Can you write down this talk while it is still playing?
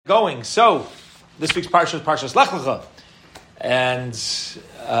going. So, this week's parsha is Parshas Lech Lecha. And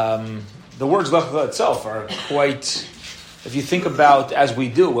the words Lech Lecha itself are quite, if you think about, as we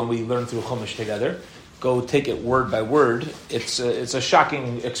do when we learn through Chumash together, go take it word by word, it's a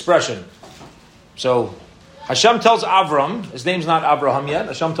shocking expression. So, Hashem tells Avram, his name's not Abraham yet,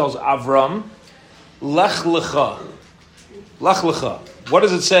 Hashem tells Avram, Lech Lecha. Lech Lecha. What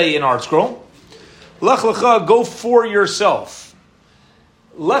does it say in our scroll? Lech Lecha, go for yourself.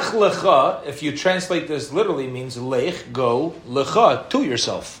 Lech Lecha, if you translate this literally, means Lech, go, Lecha, to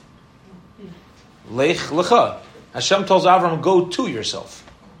yourself. Lech Lecha. Hashem tells Avram, go to yourself.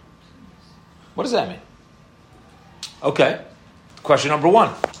 What does that mean? Okay. Question number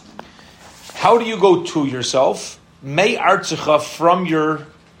one. How do you go to yourself? Me artzecha, from your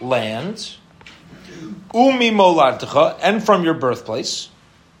land. Umi moladtecha, and from your birthplace.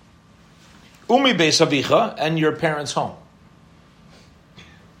 Umi beis avicha, and your parents' home.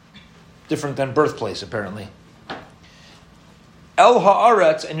 Different than birthplace, apparently. El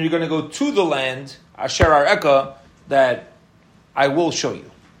haaretz, and you're going to go to the land, asher areka, that I will show you.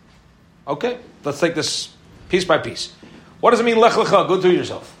 Okay, let's take this piece by piece. What does it mean, lech lecha, go to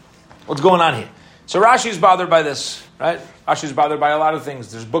yourself? What's going on here? So Rashi is bothered by this, right? Rashi is bothered by a lot of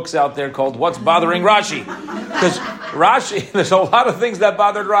things. There's books out there called What's Bothering Rashi? Because Rashi, there's a lot of things that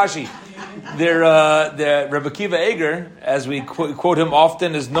bothered Rashi. The Rebbe Akiva Eger, as we quote him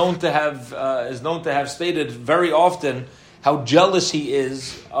often, is known to have stated very often how jealous he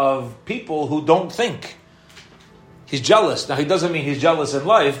is of people who don't think. He's jealous. Now, he doesn't mean he's jealous in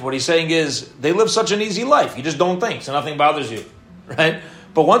life. What he's saying is they live such an easy life. You just don't think, so nothing bothers you, right?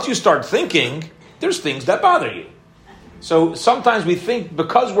 But once you start thinking, there's things that bother you. So sometimes we think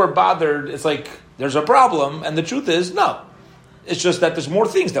because we're bothered, it's like there's a problem, and the truth is, no. It's just that there's more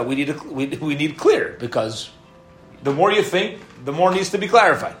things that we need clear, because the more you think, the more needs to be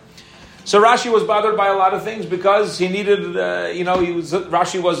clarified. So Rashi was bothered by a lot of things because he needed,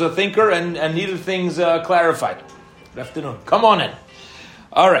 Rashi was a thinker and needed things clarified. Good afternoon. Come on in.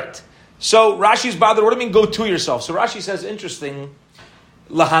 All right. So Rashi's bothered. What do you mean go to yourself? So Rashi says, interesting,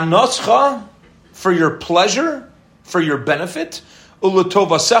 lahanoscha, for your pleasure, for your benefit,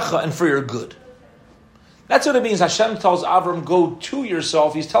 ulatovasecha, and for your good. That's what it means. Hashem tells Avram, go to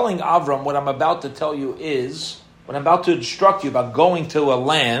yourself. He's telling Avram, what I'm about to tell you is, what I'm about to instruct you about going to a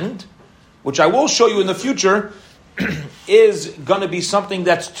land, which I will show you in the future, is going to be something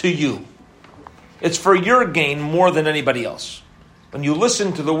that's to you. It's for your gain more than anybody else. When you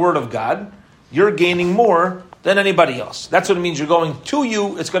listen to the word of God, you're gaining more than anybody else. That's what it means. You're going to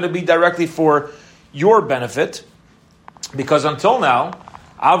you. It's going to be directly for your benefit. Because until now,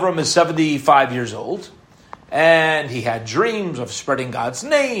 Avram is 75 years old. And he had dreams of spreading God's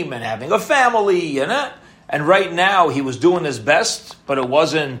name and having a family. And right now he was doing his best. But it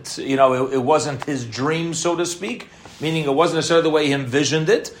wasn't, it wasn't his dream, so to speak. Meaning it wasn't necessarily the way he envisioned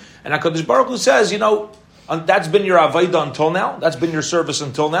it. And HaKadosh Baruch Hu says, that's been your avodah until now. That's been your service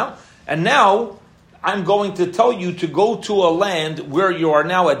until now. And now, I'm going to tell you to go to a land where you are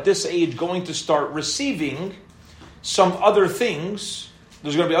now at this age going to start receiving some other things.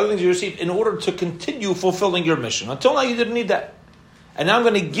 There's going to be other things you receive in order to continue fulfilling your mission. Until now, you didn't need that. And now I'm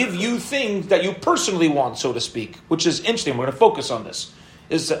going to give you things that you personally want, so to speak, which is interesting. We're going to focus on this.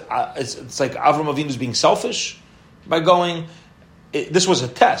 It's like Avram Avinu is being selfish by going. This was a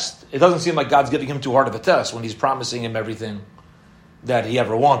test. It doesn't seem like God's giving him too hard of a test when he's promising him everything that he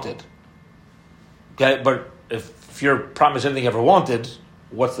ever wanted. Okay, but if you're promised anything he ever wanted,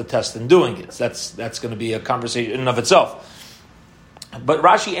 what's the test in doing it? That's going to be a conversation in and of itself. But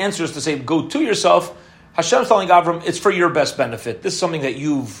Rashi answers to say, go to yourself. Hashem's telling Avram, it's for your best benefit. This is something that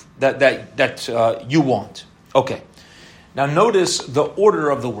you want. Okay. Now notice the order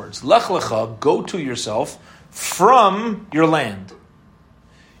of the words. Lech lecha, go to yourself from your land.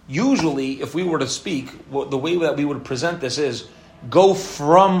 Usually, if we were to speak, the way that we would present this is, go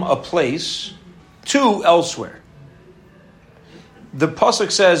from a place to elsewhere. The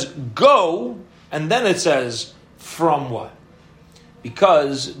pasuk says, go, and then it says, from what?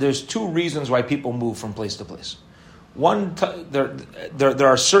 Because there's two reasons why people move from place to place. One, there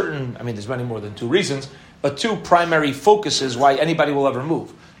are certain, there's many more than two reasons, but two primary focuses why anybody will ever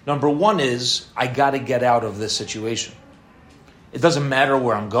move. Number one is, I got to get out of this situation. It doesn't matter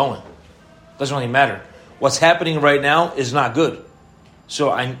where I'm going. It doesn't really matter. What's happening right now is not good. So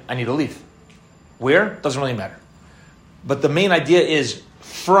I need to leave. Where? Doesn't really matter. But the main idea is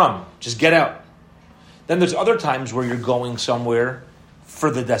from. Just get out. Then there's other times where you're going somewhere for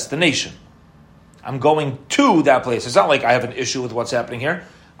the destination. I'm going to that place. It's not like I have an issue with what's happening here.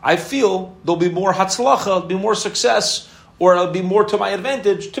 I feel there'll be more hatzlacha, there'll be more success or it'll be more to my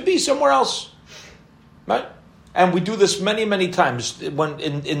advantage to be somewhere else. Right? And we do this many, many times when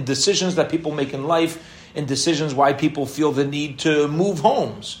in decisions that people make in life, in decisions why people feel the need to move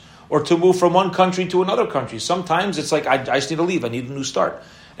homes or to move from one country to another country. Sometimes it's like, I just need to leave, I need a new start.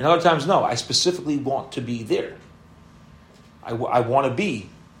 And other times, no, I specifically want to be there. I want to be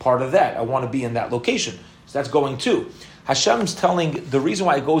part of that. I want to be in that location. So that's going too. Hashem's telling the reason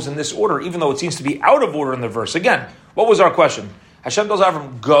why it goes in this order, even though it seems to be out of order in the verse. Again, what was our question? Hashem tells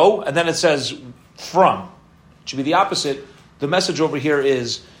Avram, go, and then it says from. It should be the opposite. The message over here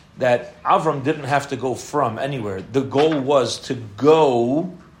is that Avram didn't have to go from anywhere. The goal was to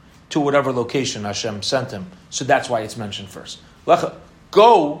go to whatever location Hashem sent him. So that's why it's mentioned first. Lecha,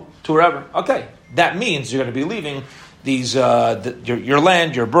 go to wherever. Okay, that means you're going to be leaving these your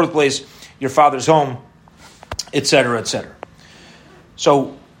land, your birthplace, your father's home, etc., etc.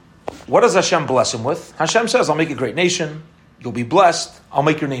 So, what does Hashem bless him with? Hashem says, "I'll make you a great nation. You'll be blessed. I'll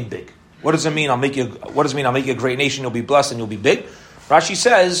make your name big." What does it mean? What does it mean? I'll make you a great nation. You'll be blessed and you'll be big. Rashi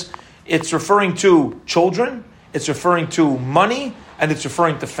says it's referring to children, it's referring to money, and it's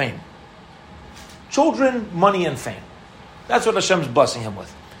referring to fame. Children, money, and fame. That's what Hashem's blessing him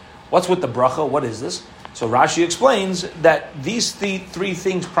with. What's with the bracha? What is this? So Rashi explains that these three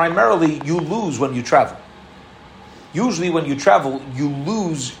things primarily you lose when you travel. Usually when you travel, you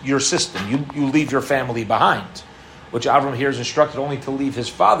lose your system. You leave your family behind, which Avram here is instructed only to leave his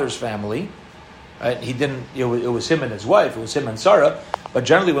father's family. Right? He didn't. It was him and his wife. It was him and Sarah. But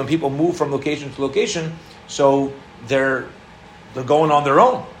generally, when people move from location to location, so they're going on their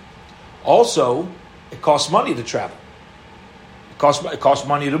own. Also, it costs money to travel. It costs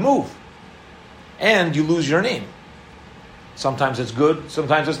money to move, and you lose your name. Sometimes it's good,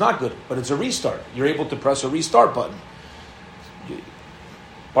 sometimes it's not good, but it's a restart. You're able to press a restart button.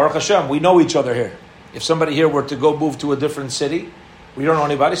 Baruch Hashem, we know each other here. If somebody here were to go move to a different city, we don't know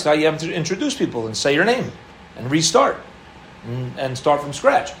anybody, so now you have to introduce people and say your name and restart and start from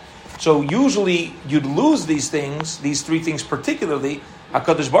scratch. So usually you'd lose these things, these three things particularly.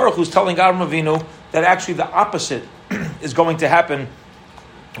 HaKadosh Baruch Hu is telling Avram Avinu that actually the opposite is going to happen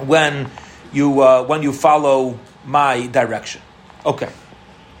when you follow my direction. Okay,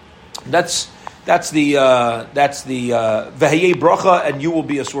 that's the vehayei bracha, and you will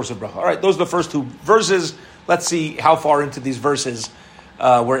be a source of bracha. All right, those are the first two verses. Let's see how far into these verses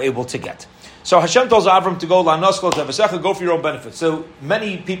we're able to get. So Hashem tells Avram to go la'noskol tevesecha, go for your own benefit. So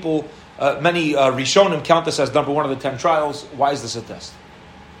many people, many Rishonim count this as number one of the 10 trials. Why is this a test?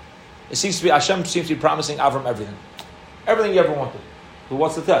 It seems to be Hashem seems to be promising Avram everything you ever wanted. But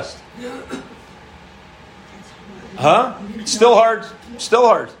what's the test? Huh? Still hard. You didn't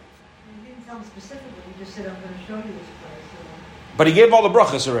tell him specifically. You just said, I'm going to show you this place. But he gave all the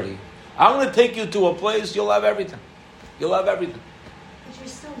brachas already. I'm going to take you to a place, you'll have everything. You'll have everything. But you're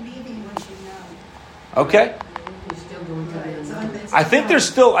still leaving once you know. Okay. You're still going to the I think there's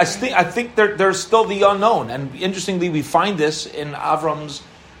still, I think there's still the unknown. And interestingly, we find this in Avram's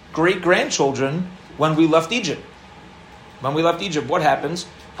great-grandchildren when we left Egypt. When we left Egypt, what happens?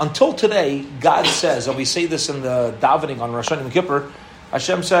 Until today, God says, and we say this in the davening on Rosh Hashanah and Kippur,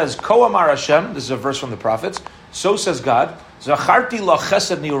 Hashem says, Ko amar Hashem, this is a verse from the prophets, so says God, Zacharti la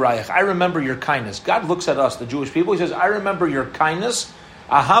chesed niurayach, I remember your kindness. God looks at us, the Jewish people, he says, I remember your kindness,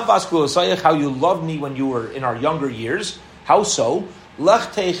 ahavas kulosayach, how you loved me when you were in our younger years. How so?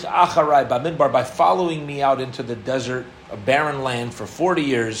 Lech teich acharai b'midbar, by following me out into the desert, a barren land for 40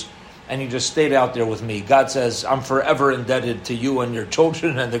 years, and you just stayed out there with me. God says, I'm forever indebted to you and your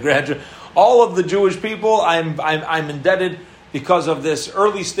children and the grandchildren. All of the Jewish people, I'm indebted because of this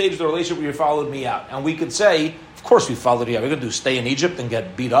early stage of the relationship where you followed me out. And we could say, of course we followed you out. We're going to do stay in Egypt and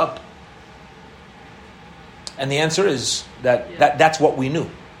get beat up. And the answer is that's what we knew.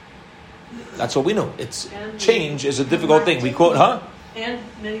 That's what we knew. Change is a difficult thing. We quote, And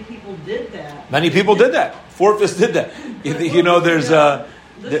many people did that. Many people did that. Four-fifths did that. You know, there's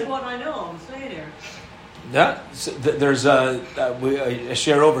This is what I know. I'm saying here. Yeah, so there's a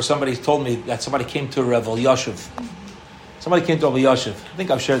share over. Somebody told me that somebody came to Rav Elyashiv. Somebody came to Rav Elyashiv. I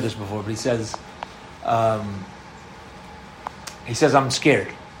think I've shared this before, but he says, I'm scared.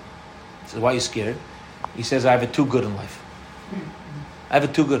 He says, why are you scared? He says, I have it too good in life. I have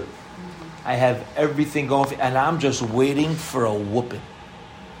it too good. I have everything going for, and I'm just waiting for a whooping.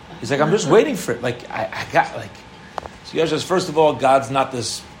 He's like, I'm just waiting for it. Like I got like. So he says, first of all, God's not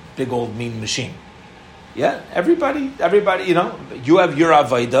this big old mean machine. Yeah, everybody, you know, you have your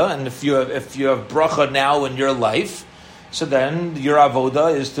avoda, and if you have bracha now in your life, so then your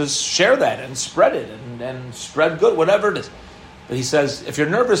avoda is to share that and spread it and spread good, whatever it is. But he says, if you're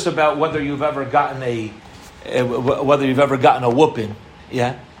nervous about whether you've ever gotten a whether you've ever gotten a whooping.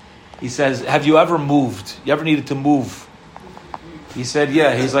 Yeah. He says, have you ever moved? You ever needed to move? He said,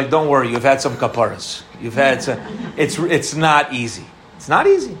 yeah. He's like, don't worry, you've had some kaparas. You've had some. It's not easy. It's not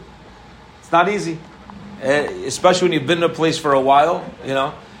easy. It's not easy. Especially when you've been in a place for a while, you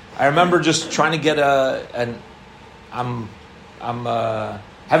know. I remember just trying to get haven't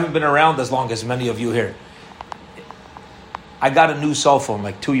been around as long as many of you here. I got a new cell phone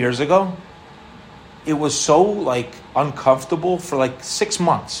like 2 years ago. It was so like uncomfortable for like 6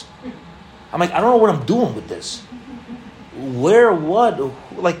 months. I'm like, I don't know what I'm doing with this. Where, what?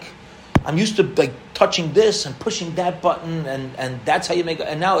 Like, I'm used to like touching this and pushing that button, and that's how you make it.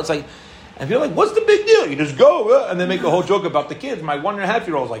 And now it's like, and people are like, what's the big deal? You just go, and they make a whole joke about the kids. My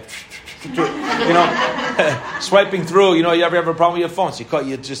 1.5-year-old's like, swiping through. You ever have a problem with your phone? So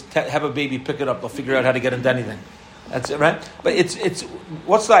you just have a baby, pick it up. They'll figure out how to get into anything. That's it, right? But it's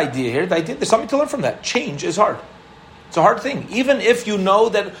what's the idea here? The idea, there's something to learn from that. Change is hard. It's a hard thing. Even if you know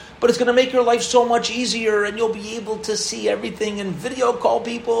that, but it's going to make your life so much easier, and you'll be able to see everything and video call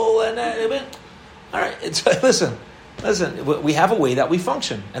people. And all right, listen. We have a way that we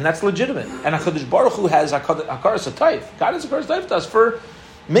function, and that's legitimate. And HaKadosh Baruch Hu has Hakaras HaTayv. God has Hakaras HaTayv to us for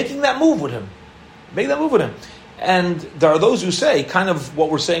making that move with Him. And there are those who say, kind of what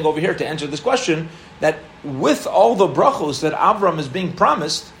we're saying over here to answer this question, that with all the brachos that Avram is being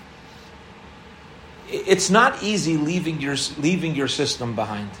promised, it's not easy leaving your system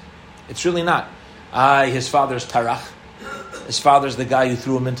behind. It's really not. His father's Tarach. His father's the guy who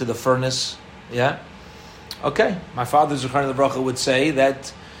threw him into the furnace. Yeah? Okay. My father, Zechariah Bracha, would say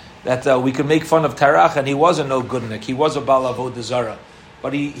that we could make fun of Tarach, and he was a no goodnik. He was a Baal Avodah Zarah.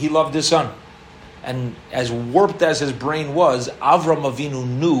 But he loved his son. And as warped as his brain was, Avram Avinu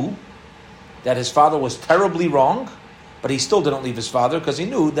knew that his father was terribly wrong, but he still didn't leave his father because he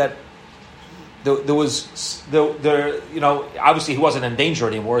knew that obviously he wasn't in danger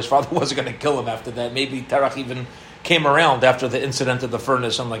anymore. His father wasn't going to kill him after that. Maybe Terach even came around after the incident of the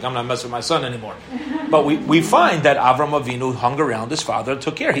furnace. I'm like, I'm not messing with my son anymore. But we find that Avram Avinu hung around his father,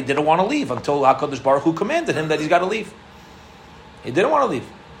 took care. He didn't want to leave until HaKadosh Baruch Hu commanded him that he's got to leave. He didn't want to leave.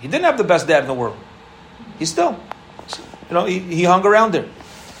 He didn't have the best dad in the world. He still, he hung around there.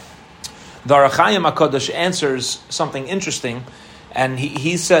 The Ohr HaChaim HaKadosh answers something interesting, and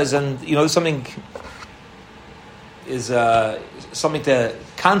he says, and something is something to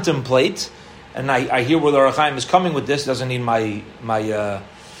contemplate. And I hear where the Ohr HaChaim is coming with this. Doesn't need my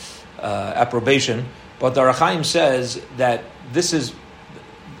approbation, but the Ohr HaChaim says that this is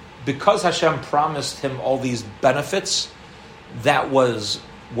because Hashem promised him all these benefits. That was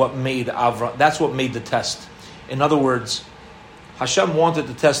what made Avram. That's what made the test. In other words, Hashem wanted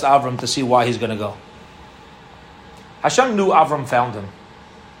to test Avram to see why he's going to go. Hashem knew Avram found him,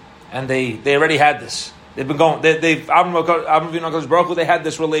 and they already had this. They've been going. Avram Baruch Hu, they had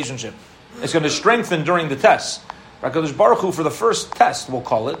this relationship. It's going to strengthen during the test. HaKadosh Baruch Hu, for the first test, we'll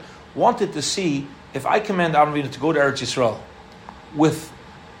call it, wanted to see if I command Avram to go to Eretz Yisrael with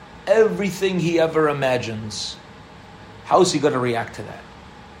everything he ever imagines. How is he going to react to that?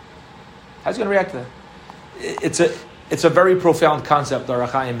 How's he going to react to that? It's a very profound concept that Ohr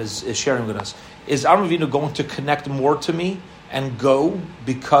HaChaim is sharing with us. Is Avram Avinu going to connect more to me and go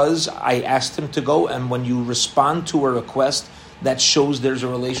because I asked him to go? And when you respond to a request, that shows there's a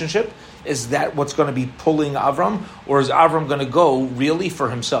relationship. Is that what's going to be pulling Avram? Or is Avram going to go really for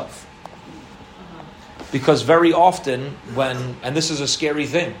himself? Because very often and this is a scary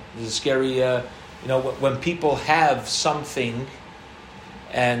thing. This is a scary, when people have something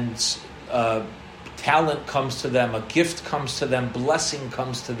and talent comes to them, a gift comes to them, blessing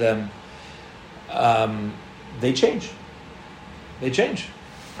comes to them, they change.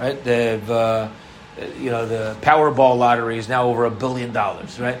 Right? They've, the Powerball lottery is now over $1 billion,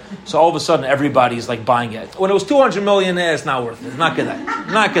 right? So all of a sudden everybody's like buying it. When it was 200 million, it's not worth it. It's not good.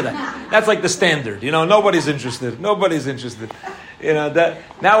 That's like the standard. Nobody's interested. That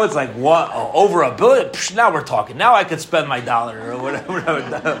now it's like what? Oh, over $1 billion? Psh, now we're talking. Now I could spend my dollar or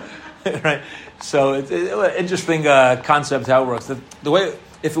whatever. Right? So it's an interesting concept how it works. The way.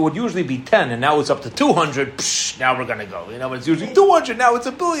 If it would usually be 10 and now it's up to 200, now we're going to go. But it's usually 200, now it's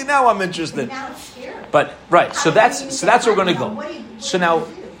 $1 billion, now I'm interested. Now it's scary. But right, so that's where we're going to go. So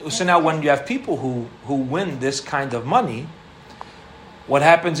now when you have people who win this kind of money, what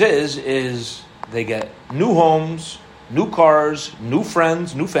happens is they get new homes, new cars, new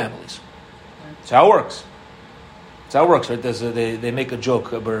friends, new families. That's how it works. Right? They make a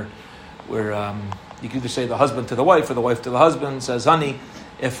joke where you can either say the husband to the wife or the wife to the husband says, "Honey,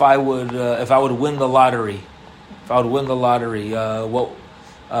 if I would win the lottery, what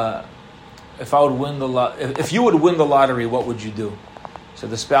if I would win if you would win the lottery, what would you do? So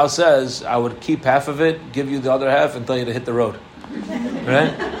the spouse says, I would keep half of it, give you the other half, and tell you to hit the road.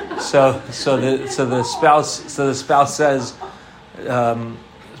 Right? So the spouse says, the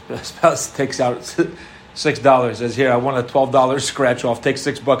spouse takes out $6, says, here, I want a $12 scratch off, take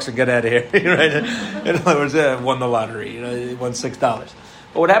 $6 and get out of here. Right? In other words, I won the lottery, he won $6.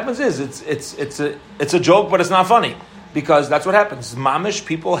 But what happens is, it's a joke, but it's not funny. Because that's what happens. Mamish,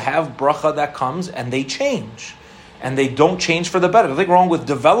 people have bracha that comes and they change. And they don't change for the better. There's nothing wrong with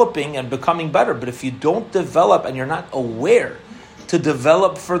developing and becoming better. But if you don't develop and you're not aware to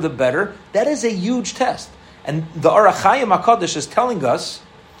develop for the better, that is a huge test. And the Orach Chaim HaKadosh is telling us,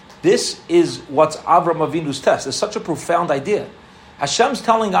 this is what's Avram Avinu's test. It's such a profound idea. Hashem's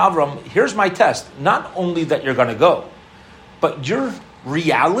telling Avram, here's my test. Not only that you're going to go, but your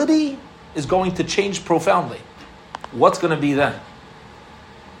reality is going to change profoundly. What's going to be then?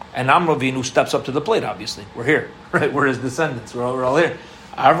 And Avram Avinu steps up to the plate, obviously. We're here, right? We're his descendants. We're all here.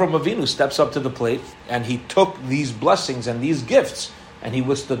 Avram Avinu steps up to the plate, and he took these blessings and these gifts, and he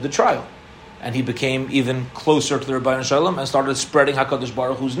withstood the trial. And he became even closer to the Rebbeinu Shalom and started spreading HaKadosh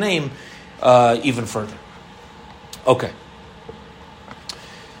Baruch Hu's name even further. Okay.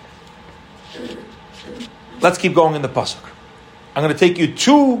 Let's keep going in the pasuk. I'm going to take you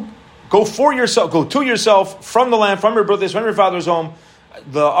go to yourself from the land, from your birthplace, from your father's home,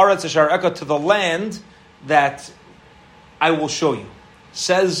 the Aretz Asher Eka, to the land that I will show you.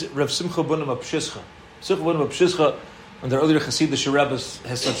 Says Rav Simcha Bunim Apshischa. Simcha Bunim Apshischa, when the earlier Hasidic Rebbe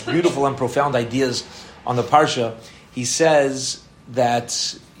has such beautiful and profound ideas on the Parsha, he says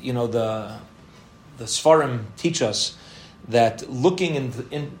that, the Sfarim teach us that looking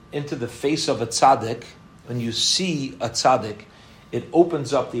into the face of a tzaddik, when you see a tzaddik, it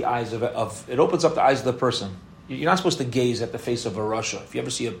opens up the eyes of the person. You're not supposed to gaze at the face of a Rasha. If you ever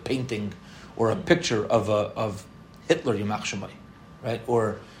see a painting or a picture of Hitler, Yimach Shemai, right?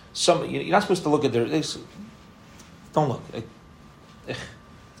 Or you're not supposed to look at don't look. It's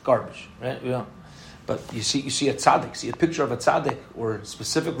garbage, right? But you see a tzaddik, see a picture of a tzaddik, or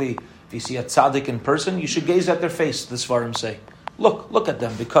specifically if you see a tzaddik in person, you should gaze at their face. The Svarim say, look at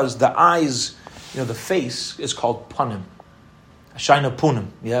them, because the eyes, the face is called panim. Shaina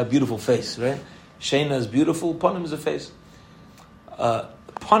punim, beautiful face, right? Shaina is beautiful, panim is a face.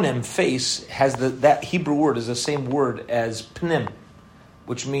 Panim, face, has that Hebrew word is the same word as pnim,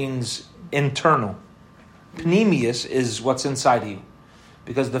 which means internal. Pnimius is what's inside you,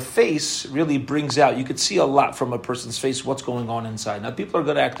 because the face really brings out. You could see a lot from a person's face what's going on inside. Now, people are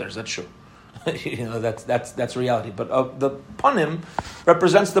good actors, that's true. That's reality. But the panim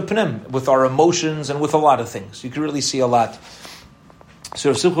represents the pnim with our emotions and with a lot of things. You can really see a lot.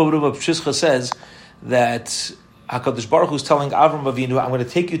 So Simcha Bar Pshischa says that HaKadosh Baruch Hu is telling Avram Avinu, I'm going to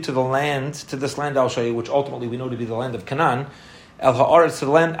take you to this land I'll show you, which ultimately we know to be the land of Canaan, El Ha'aretz, to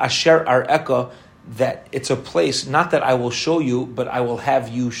the land Asher Ar'eka, that it's a place, not that I will show you, but I will have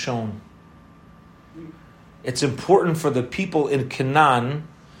you shown. It's important for the people in Canaan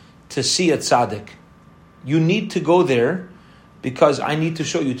to see a tzaddik. You need to go there because I need to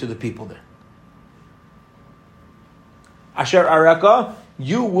show you to the people there. Asher Araka,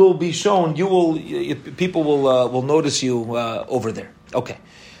 you will be shown. People will notice you over there. Okay.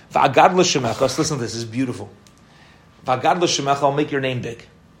 V'agad l'shemecha. Let's listen to this. This is beautiful. V'agad l'shemecha. I'll make your name big.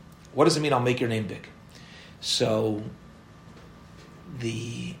 What does it mean? I'll make your name big. So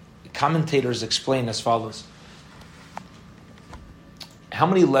the commentators explain as follows. How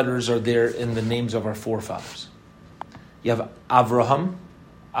many letters are there in the names of our forefathers? You have Avraham,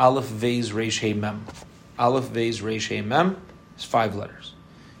 Aleph, Vez, Resh, He, Mem. Aleph, Vez, Resh, He, Mem is 5 letters.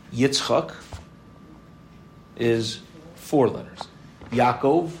 Yitzchak is 4 letters.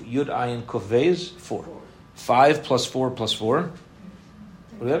 Yaakov, Yud, Ayin, Kuf, Vez, 4. 5 plus 4 plus 4. What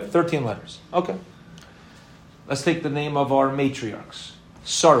do we have? 13 letters. Okay. Let's take the name of our matriarchs.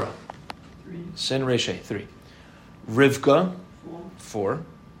 Sarah, 3. Sin, Resh, 3. Rivka, 4.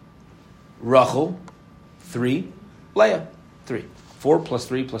 Rachel, 3. Leah, 3. 4 plus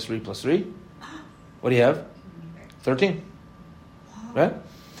 3 plus 3 plus 3. What do you have? 13. Right?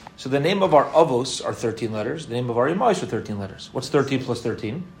 So the name of our avos are 13 letters. The name of our imais are 13 letters. What's 13 plus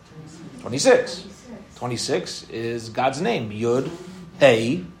 13? 26. 26 is God's name. Yud,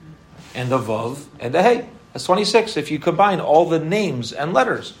 Hey, and a Vav, and a Hey. That's 26. If you combine all the names and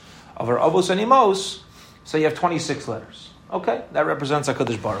letters of our avos and imos, so you have 26 letters. Okay, that represents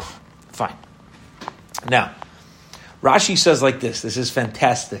HaKadosh Baruch. Fine. Now, Rashi says like this. This is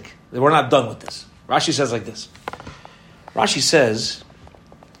fantastic. We're not done with this. Rashi says like this. Rashi says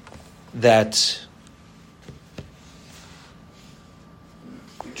that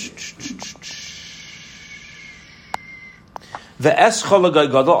Ve'escha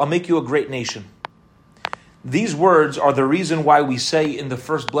l'gay gadol, I'll make you a great nation. These words are the reason why we say in the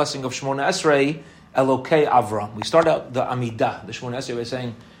first blessing of Shemona Esrei, Elokei Avram. We start out the Amidah, the Shemona Esrei, by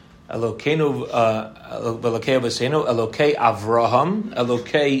saying, Elokeinu, Elokei Avosenu, Elokei Avraham,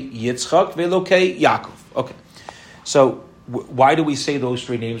 Elokei Yitzchak, Ve'elokei Yaakov. Okay. So, why do we say those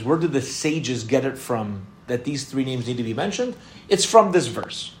three names? Where did the sages get it from that these three names need to be mentioned? It's from this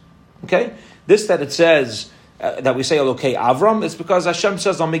verse. Okay? This that it says, that we say Elokei Avram, it's because Hashem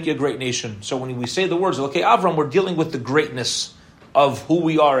says, I'll make you a great nation. So when we say the words Elokei Avram, we're dealing with the greatness of who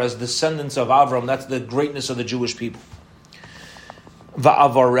we are as descendants of Avram. That's the greatness of the Jewish people.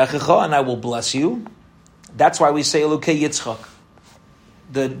 Va'avarechecha, and I will bless you. That's why we say Elokei Yitzchak.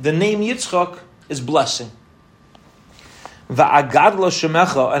 The name Yitzchak is blessing. Va'agad lo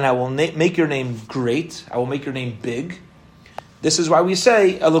shemecha, and I will make your name great. I will make your name big. This is why we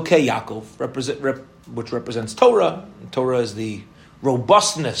say Elokei Yaakov, which represents Torah. Torah is the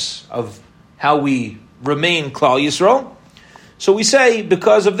robustness of how we remain Klal Yisrael. So we say,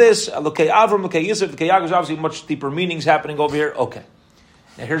 because of this, Elokei Avram, Elokei Yisuf, Elokei Yaakov, is obviously much deeper meanings happening over here. Okay.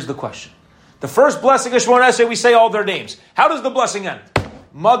 Now here's the question. The first blessing of Shemona Esrei, we say all their names. How does the blessing end?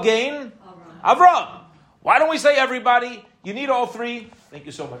 Magain Avram. Why don't we say everybody? You need all three. Thank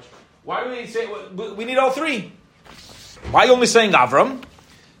you so much. Why do we say, we need all three? Why are you only saying Avram?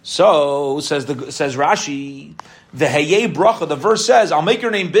 So, says Rashi, the Hayei Bracha, the verse says, I'll make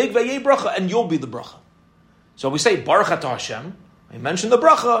your name big, Hayei Bracha, and you'll be the Bracha. So we say, Baruch Atah Hashem. We mention the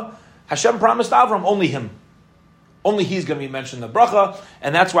Bracha. Hashem promised Avram, only him. Only he's going to be mentioned in the Bracha,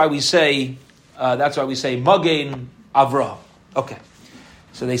 and that's why we say, Magain Avraham. Okay.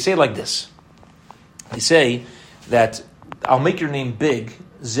 So they say it like this. They say that, I'll make your name big,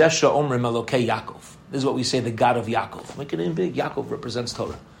 Zesha Omrim Elokei Yaakov. This is what we say, the God of Yaakov. Make it name big. Yaakov represents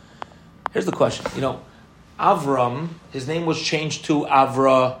Torah. Here's the question. Avram, his name was changed to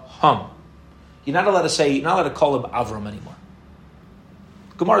Avraham. You're not allowed to call him Avram anymore.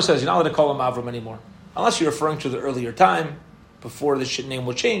 Gemara says you're not allowed to call him Avram anymore. Unless you're referring to the earlier time, before the name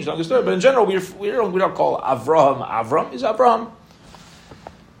was changed. But in general, we don't call Avraham Avram. He's Avraham.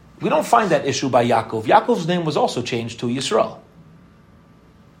 We don't find that issue by Yaakov. Yaakov's name was also changed to Yisrael.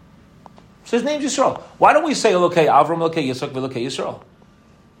 So his name's Yisrael. Why don't we say Elokei Avram, Elokei Yitzchak, Elokei Yisrael?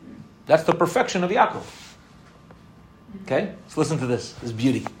 That's the perfection of Yaakov. Okay? Let's listen to this. This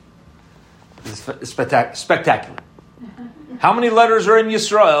beauty. This is spectacular. How many letters are in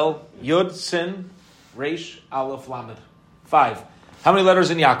Yisrael? Yud, Sin, Resh, Aleph, Lamed. 5. How many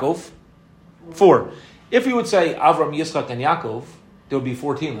letters in Yaakov? 4. If you would say Avram, Yitzchak, and Yaakov, there would be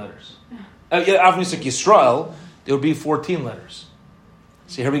 14 letters. Avram, Yitzchak, Yisrael, there would be 14 letters.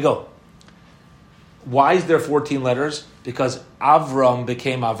 See, here we go. Why is there 14 letters? Because Avram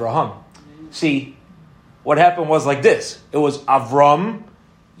became Avraham. See, what happened was like this. It was Avram,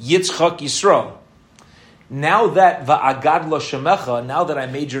 Yitzchak, Yisrael. Now that Va'agad lo shemecha, now that I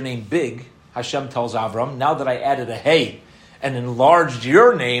made your name big, Hashem tells Avram, now that I added a hey and enlarged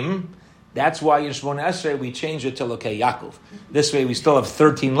your name, that's why in Shemona Esrei we changed it to Elokei Yaakov. This way we still have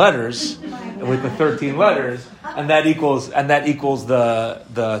 13 letters, and with the 13 letters, and that equals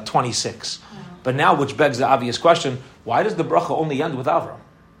the 26. But now, which begs the obvious question, why does the bracha only end with Avram?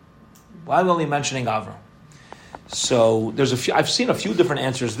 Why are we only mentioning Avram? So I've seen a few different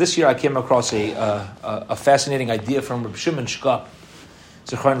answers. This year I came across a fascinating idea from Reb Shimon Shkop,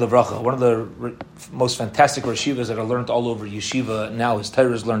 Zichron Levracha, one of the most fantastic yeshivas that are learned all over yeshiva now. His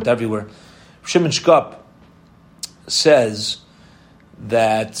Torah is learned everywhere. Reb Shimon Shkop says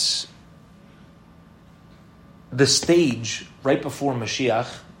that the stage right before Mashiach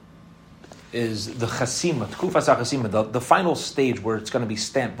is the Chasima, Tkufas HaChasima, the final stage where it's going to be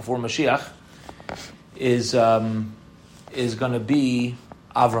stamped before Mashiach is going to be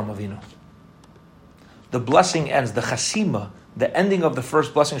Avram Avinu. The blessing ends, the Chasima, the ending of the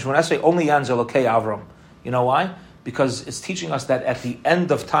first blessing, Shemona Esrei, only ends Elokei Avram. You know why? Because it's teaching us that at the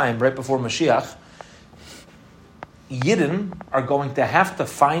end of time, right before Mashiach, Yidden are going to have to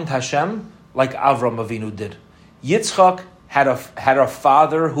find Hashem like Avram Avinu did. Yitzchak had a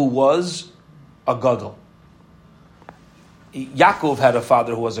father who was a gadol. Yaakov had a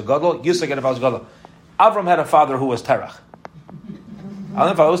father who was a gadol. Yitzchak had a father who was a gadol. Avram had a father who was terach.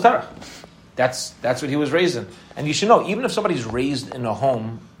 Avram's father was terach. That's what he was raised in. And you should know, even if somebody's raised in a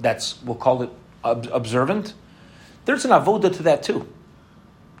home that's, we'll call it observant, there's an avoda to that too.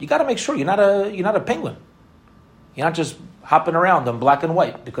 You got to make sure you're not a penguin. You're not just hopping around in black and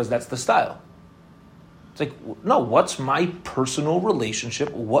white because that's the style. It's like, no, what's my personal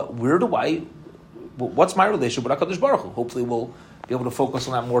relationship? What's my relationship with HaKadosh Baruch Hu? Hopefully we'll be able to focus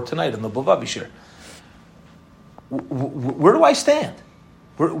on that more tonight in the Bava Bishir. where do I stand?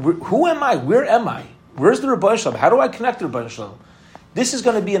 Who am I? Where am I? Where's the Rebbeinu Shalom? How do I connect to the Rebbeinu Shalom? This is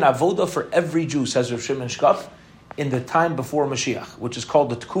going to be an avoda for every Jew, says Rav Shimon Shkop, in the time before Mashiach, which is called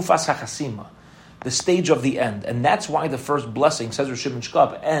the Tkufas HaChasima, the stage of the end. And that's why the first blessing, says Rav Shimon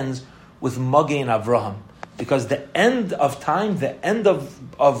Shkop, ends with Magen Avraham. Because the end of time,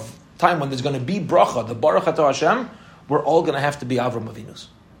 of time when there's going to be bracha, the Baruch Atah Hashem, we're all going to have to be Avram Avinus.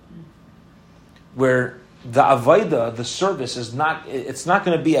 Where the Avaida, the service, it's not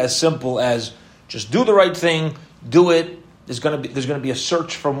going to be as simple as just do the right thing, do it. There's going to be a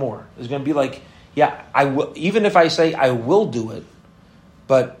search for more. There's going to be like, yeah, I will, even if I say I will do it,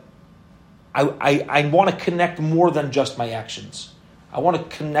 but I want to connect more than just my actions. I want to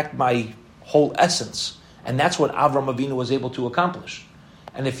connect my whole essence. And that's what Avram Avinu was able to accomplish.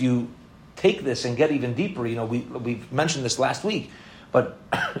 And if you take this and get even deeper, we mentioned this last week, but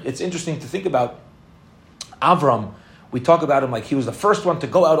it's interesting to think about Avram. We talk about him like he was the first one to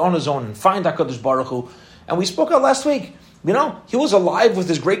go out on his own and find HaKadosh Baruch Hu. And we spoke out last week, he was alive with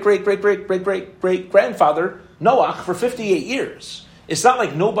his great-great-great-great-great-great-grandfather, Noach, for 58 years. It's not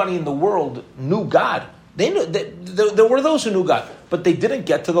like nobody in the world knew God. They knew, there were those who knew God, but they didn't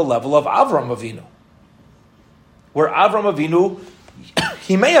get to the level of Avram Avinu. Where Avram Avinu,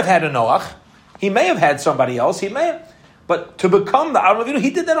 he may have had a Noach, he may have had somebody else, but to become the Avram Avinu, he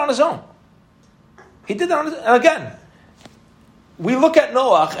did that on his own. He did that on his own. And again, we look at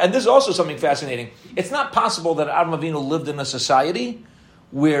Noach, and this is also something fascinating. It's not possible that Avram Avinu lived in a society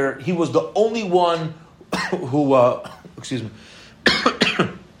where he was the only one who, the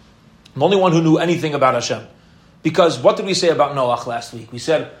only one who knew anything about Hashem. Because what did we say about Noach last week? We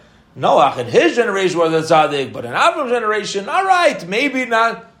said, Noach in his generation was a tzaddik, but in Avram's generation, all right, maybe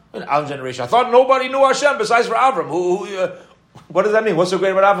not. In Avram's generation, I thought nobody knew Hashem besides for Avram. What does that mean? What's so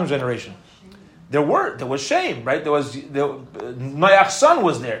great about Avram's generation? There was Shem, right? Noach's son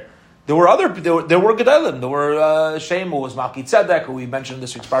was there. There were Gedalim. There were Shem, who was Malki Tzedek, who we mentioned in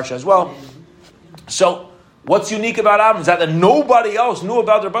this week's parsha as well. So, what's unique about Avram is that nobody else knew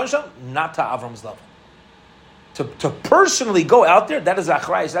about their Rebbeinu Shalom, not to Avram's level. To personally go out there, that is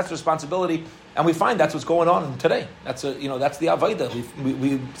achrayus, that's responsibility, and we find that's what's going on today. That's the avodah.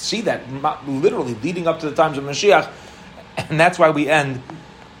 We see that literally leading up to the times of Mashiach, and that's why we end,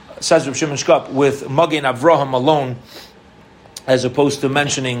 says Rav Shimon Shkop, with Magen Avraham alone, as opposed to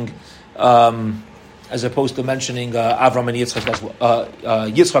mentioning Avram and Yitzchak as well,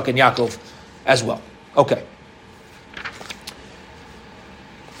 Yitzchak and Yaakov as well. Okay.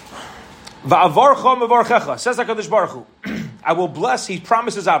 Va'avarcha mevarchecha, says HaKadosh Baruch Hu, I will bless, he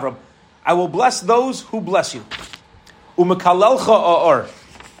promises Avram, I will bless those who bless you. Umekalelcha or.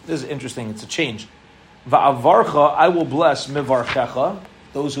 This is interesting, it's a change. Va'avarcha, I will bless mevarchecha,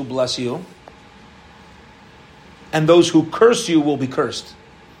 those who bless you, and those who curse you will be cursed.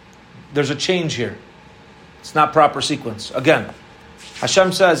 There's a change here. It's not proper sequence. Again,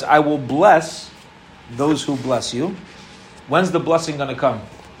 Hashem says, I will bless those who bless you. When's the blessing going to come?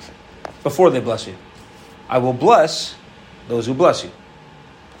 Before they bless you. I will bless those who bless you.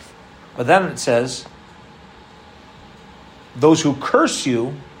 But then it says, those who curse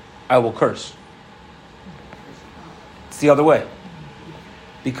you, I will curse. It's the other way.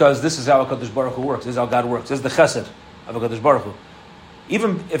 Because this is how HaKadosh Baruch Hu works. This is how God works. This is the chesed of HaKadosh Baruch Hu.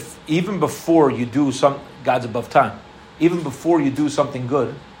 Even before you do God's above time. Even before you do something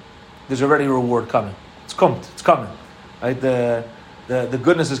good, there's already a reward coming. It's coming. Right? The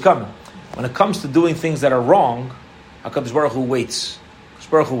goodness is coming. When it comes to doing things that are wrong, HaKadosh Baruch Hu waits. HaKadosh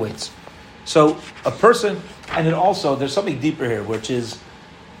Baruch Hu waits. So a person, and then also there's something deeper here, which is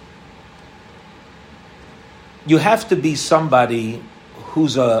you have to be somebody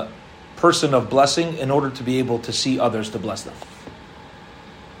who's a person of blessing in order to be able to see others to bless them.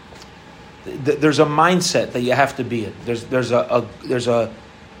 There's a mindset that you have to be in. There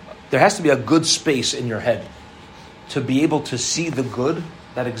has to be a good space in your head to be able to see the good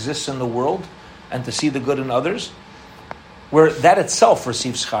that exists in the world and to see the good in others, where that itself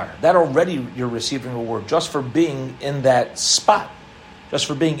receives schar. That already you're receiving reward just for being in that spot, just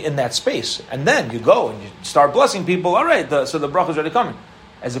for being in that space. And then you go and you start blessing people. All right, so the bracha is already coming.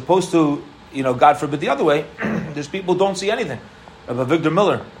 As opposed to, God forbid the other way, there's people who don't see anything. Rabbi Victor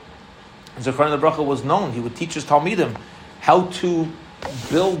Miller, Zechron the bracha was known. He would teach his Talmidim how to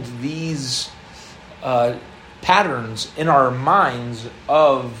build these patterns in our minds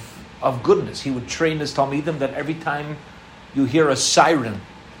of goodness. He would train his Talmidim that every time you hear a siren,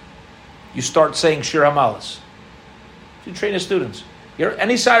 you start saying Shir HaMalas. You train his students. Hear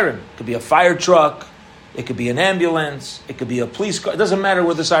any siren. It could be a fire truck, It could be an ambulance. It could be a police car. It doesn't matter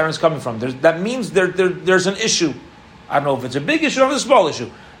where the siren's coming from. That means there's an issue. I don't know if it's a big issue or a small issue.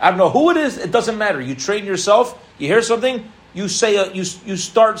 I don't know who it is. It doesn't matter. You train yourself. You hear something. You say you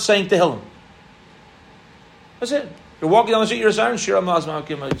start saying Tehillim. That's it. You're walking down the street. You're a siren. Shir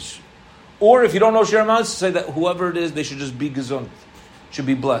Ma'az. Or if you don't know Shir Ma'az, say that whoever it is, they should just be gesund. Should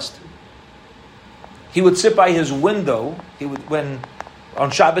be blessed. He would sit by his window. On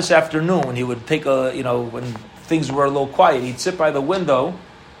Shabbos afternoon, he would take when things were a little quiet, he'd sit by the window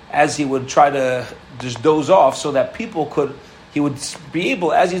as he would try to just doze off so that he would be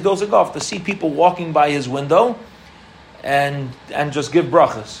able, as he's dozing off, to see people walking by his window and just give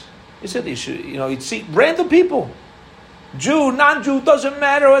brachas. He said he'd see random people. Jew, non-Jew, doesn't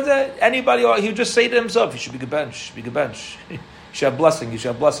matter. Anybody, he would just say to himself, you should be gebench, you should have blessing, you should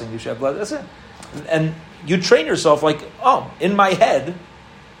have blessing, you should have blessing. That's it. And you train yourself like, in my head,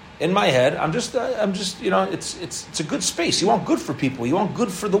 I'm just, it's a good space. You want good for people. You want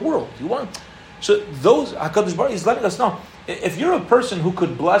good for the world. So those, HaKadosh Baruch Hu is letting us know, if you're a person who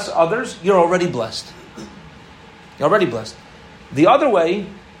could bless others, you're already blessed. You're already blessed. The other way,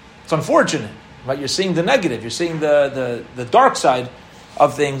 it's unfortunate, right? You're seeing the negative. You're seeing the dark side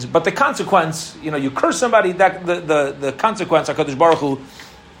of things. But the consequence, you curse somebody, that the consequence, HaKadosh Baruch Hu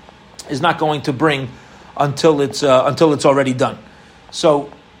is not going to bring until it's already done.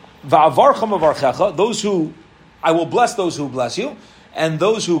 So, va'avarchem avarchecha, I will bless those who bless you, and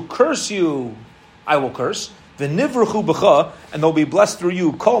those who curse you, I will curse. V'nivruchu b'cha, and they'll be blessed through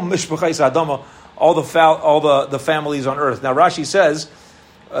you. Kol mishpachais adama, all the families on earth. Now Rashi says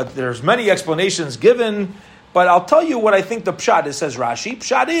there's many explanations given, but I'll tell you what I think the pshat is. Says Rashi,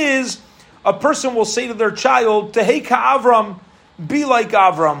 pshat is a person will say to their child, Tehei ka'Avram, be like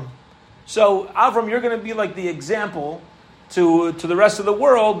Avram. So, Avram, you're going to be like the example to the rest of the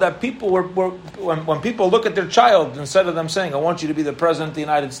world that people when people look at their child, instead of them saying, I want you to be the President of the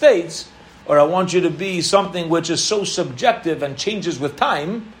United States, or I want you to be something which is so subjective and changes with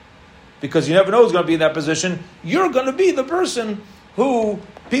time, because you never know who's going to be in that position, you're going to be the person who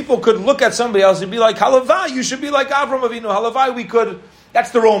people could look at somebody else and be like, Halavai, you should be like Avram Avinu. Halavai, that's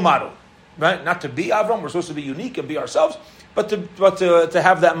the role model, right? Not to be Avram, we're supposed to be unique and be ourselves, but to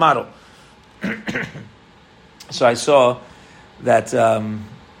have that model. So I saw that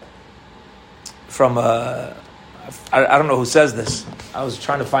from I don't know who says this. I was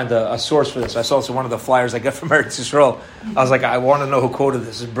trying to find a source for this. I saw one of the flyers I get from Eretz Yisrael. I was like, I want to know who quoted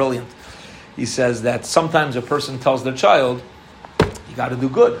this. It's brilliant. He says that sometimes a person tells their child, you got to do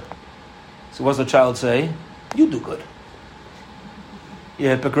good. So what does the child say? You do good. You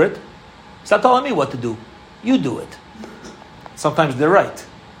hypocrite. Stop telling me what to do. You do it. Sometimes they're right.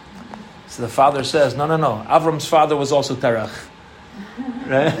 So the father says, no. Avram's father was also Terach.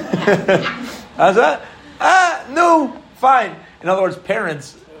 Right? How's that? No, fine. In other words,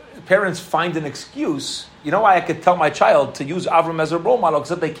 parents find an excuse. You know why I could tell my child to use Avram as a role model,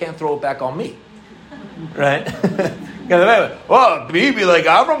 except they can't throw it back on me. Right? Well, me be like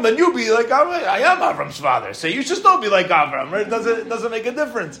Avram, then you be like Avram. I am Avram's father, so you should still be like Avram. Right? It doesn't make a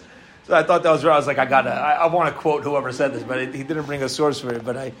difference. So I thought that was right. I was like, I want to quote whoever said this, but he didn't bring a source for it,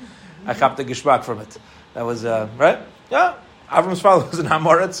 but I got the geshbak from it. That was, right? Yeah. Avram's father was an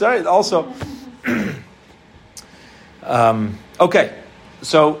Amoritz, right? Also. Okay.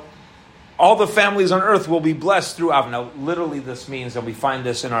 So, all the families on earth will be blessed through Avram. Now, literally this means that we find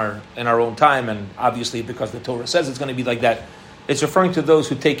this in our own time, and obviously because the Torah says it's going to be like that, it's referring to those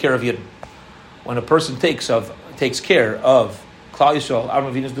who take care of Yidden. When a person takes care of Klal Yisrael,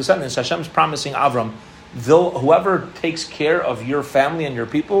 Avram Avinu's descendants, Hashem's promising Avram, whoever takes care of your family and your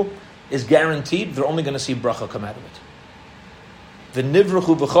people is guaranteed they're only going to see bracha come out of it.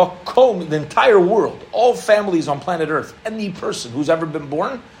 The entire world, all families on planet Earth, any person who's ever been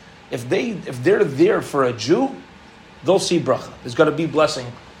born, if they're there for a Jew, they'll see bracha. There's got to be blessing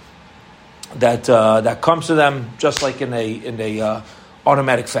that comes to them just like in a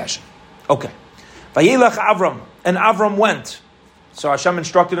automatic fashion. Okay. Vayelech Avram, and Avram went. So Hashem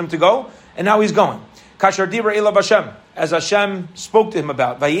instructed him to go, and now he's going. Kasher dibra elav Hashem, as Hashem spoke to him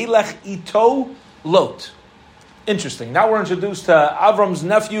about. Vayelech ito Lot. Interesting. Now we're introduced to Avram's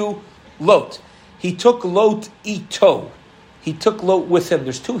nephew, Lot. He took Lot ito. He took Lot with him.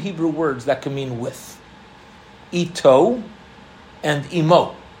 There's two Hebrew words that can mean with. Ito and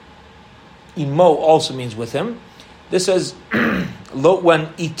imo. Imo also means with him. This says Lot went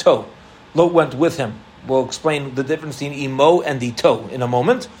ito. Lot went with him. We'll explain the difference between imo and ito in a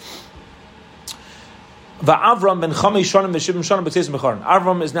moment. Avram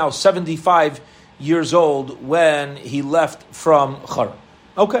is now 75 years old when he left from Haran.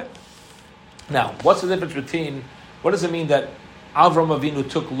 Okay. Now, what's the difference between, what does it mean that Avram Avinu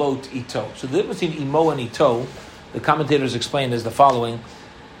took Lot ito? So the difference between imo and ito, the commentators explain, is the following.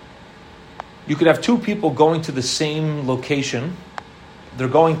 You could have two people going to the same location. They're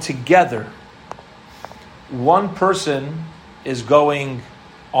going together. One person is going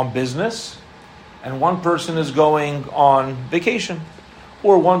on business, and one person is going on vacation.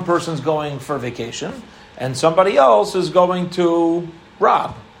 Or one person's going for vacation, and somebody else is going to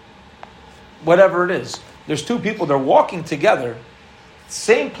rob. Whatever it is. There's two people, they're walking together,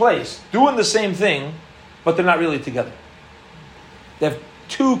 same place, doing the same thing, but they're not really together. They have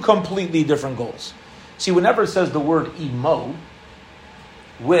two completely different goals. See, whenever it says the word imo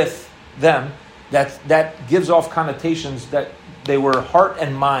with them, that gives off connotations that they were heart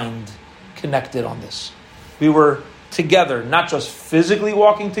and mind connected on this. We were together, not just physically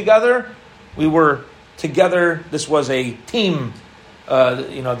walking together. We were together. This was a team.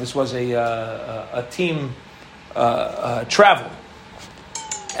 This was a team travel,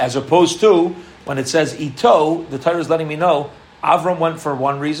 as opposed to when it says ito. The Torah is letting me know Avram went for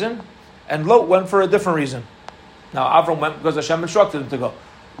one reason, and Lot went for a different reason. Now Avram went because Hashem instructed him to go.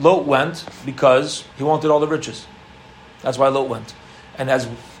 Lot went because he wanted all the riches. That's why Lot went. And as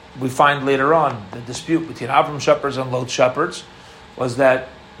we find later on, the dispute between Avram shepherds and Lot shepherds was that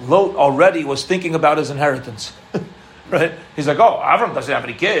Lot already was thinking about his inheritance. Right? He's like, oh, Avram doesn't have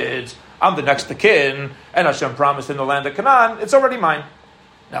any kids. I'm the next of kin. And Hashem promised in the land of Canaan, it's already mine.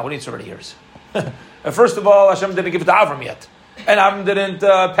 Now, when it's already yours. First of all, Hashem didn't give it to Avram yet. And Avram didn't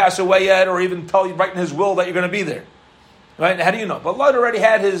pass away yet or even tell you right in his will that you're going to be there. Right? How do you know? But Lot already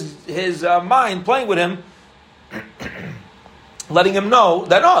had his mind playing with him, letting him know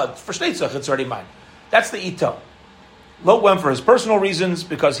that, oh, for Shneitzach, it's already mine. That's the ito. Lot went for his personal reasons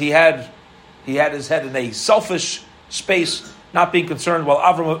because he had his head in a selfish space, not being concerned, while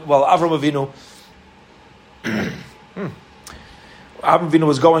Avram Avinu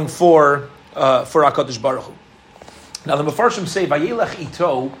was going for HaKadosh Baruch Hu. Now the Mefarshim say, Vayelech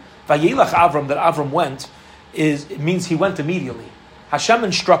ito, Vayelech Avram, that Avram went, it means he went immediately. Hashem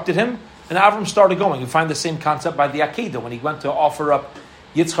instructed him, and Avram started going. You find the same concept by the Akedah. When he went to offer up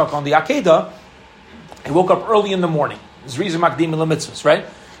Yitzchak on the Akedah, he woke up early in the morning. It's Rizim Makdim Mitzvahs, right?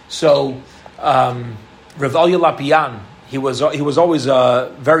 So, Rav Elya Lapian, he was always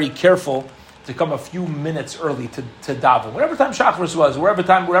very careful to come a few minutes early to daven. Whatever time Shachris was,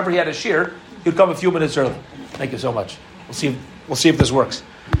 wherever he had a shir, he'd come a few minutes early. Thank you so much. We'll see if this works.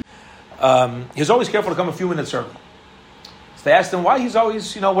 He was always careful to come a few minutes early. So they asked him why he's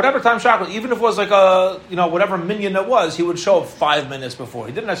always, whatever time Shachris, even if it was like whatever minyan it was, he would show up 5 minutes before.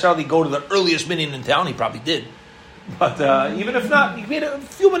 He didn't necessarily go to the earliest minyan in town. He probably did. But even if not, he made a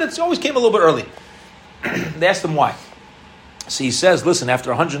few minutes, he always came a little bit early. They asked him why. So he says, listen, after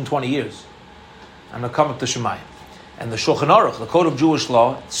 120 years, I'm going to come up to Shemayim. And the Shulchan Aruch, the Code of Jewish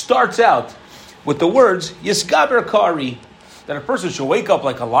Law, starts out with the words, Yisgaber Kari, that a person should wake up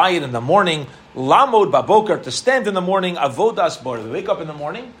like a lion in the morning, Lamod Baboker, to stand in the morning, Avodas Bar. We wake up in the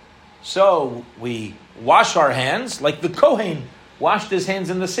morning, so we wash our hands like the Kohen washed his hands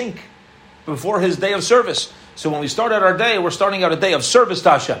in the sink before his day of service. So when we start out our day, we're starting out a day of service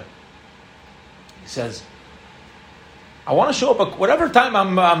to Hashem. He says, I want to show up whatever time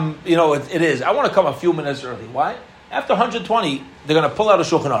it is. I want to come a few minutes early. Why? After 120, they're going to pull out a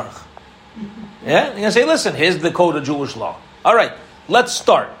Shulchan Aruch. Yeah? They're going to say, listen, here's the Code of Jewish Law. All right, let's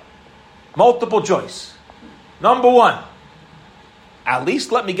start. Multiple choice. Number 1, at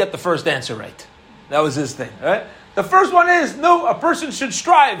least let me get the first answer right. That was his thing. Right? The first one is, no, a person should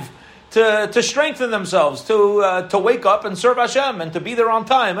strive to strengthen themselves, to wake up and serve Hashem and to be there on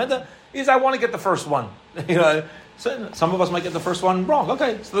time. And I want to get the first one. So some of us might get the first one wrong.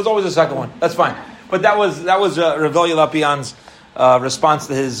 Okay, so there's always a second one. That's fine. But that was Rav Elya Lapian's response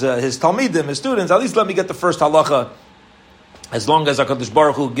to his Talmidim, his students. At least let me get the first halacha, as long as HaKadosh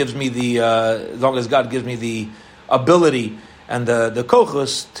Baruch Hu gives me as long as God gives me the ability and the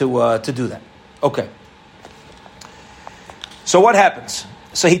kochus to do that. Okay. So what happens?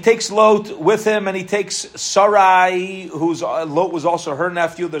 So he takes Lot with him, and he takes Sarai, Lot was also her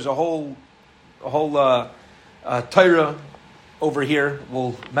nephew. There's a whole Torah over here.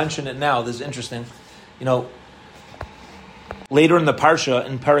 We'll mention it now. This is interesting. Later in the Parsha,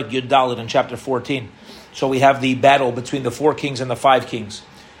 in Perek Yud Dalet, in chapter 14, so we have the battle between the 4 kings and the 5 kings.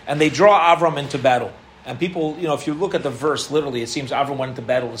 And they draw Avram into battle. And people, if you look at the verse, literally, it seems Avram went into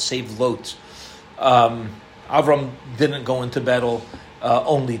battle to save Lot. Avram didn't go into battle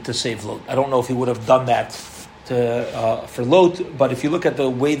only to save Lot. I don't know if he would have done that for Lot, but if you look at the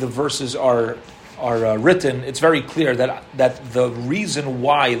way the verses are are written, it's very clear that the reason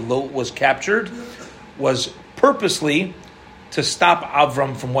why Lot was captured was purposely to stop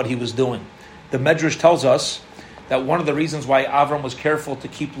Avram from what he was doing. The Medrash tells us that one of the reasons why Avram was careful to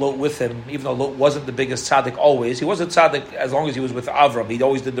keep Lot with him, even though Lot wasn't the biggest tzaddik always, he wasn't tzaddik as long as he was with Avram. He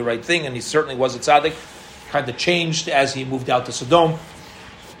always did the right thing, and he certainly was a tzaddik. Kind of changed as he moved out to Sodom.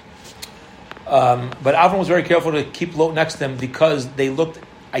 But Avram was very careful to keep Lot next to him because they looked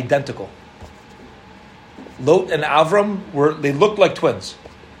identical. Lot and Avram they looked like twins.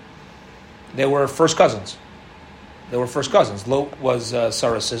 They were first cousins. Lot was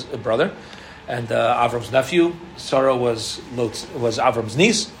Sarah's brother, and Avram's nephew. Sarah was Avram's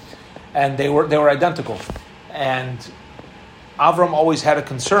niece, and they were identical. And Avram always had a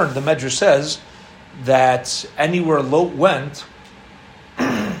concern. The Medrash says that anywhere Lot went,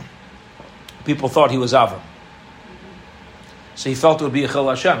 people thought he was Avram. So he felt it would be a Chil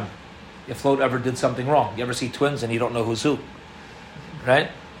Hashem if Lot ever did something wrong. You ever see twins and you don't know who's who?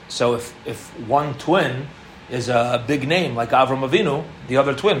 Right? So if one twin is a big name like Avram Avinu, the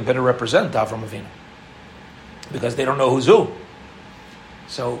other twin better represent Avram Avinu, because they don't know who's who.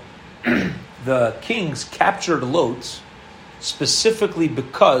 So the kings captured Lot specifically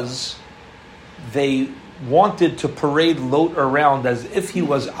because they wanted to parade Lot around as if he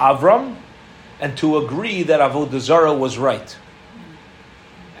was Avram, and to agree that Avodah Zarah was right.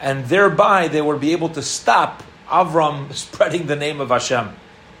 And thereby they would be able to stop Avram spreading the name of Hashem.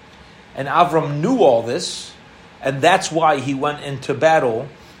 And Avram knew all this, and that's why he went into battle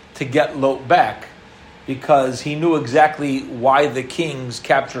to get Lot back, because he knew exactly why the kings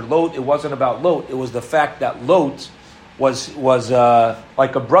captured Lot. It wasn't about Lot, it was the fact that Lot was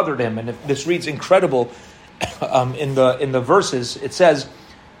like a brother to him. And if this reads incredible in the verses. It says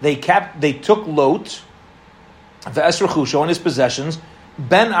they took Lot, the Esr Chusho, and his possessions,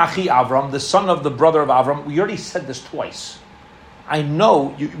 Ben Achi Avram, the son of the brother of Avram. We already said this twice. I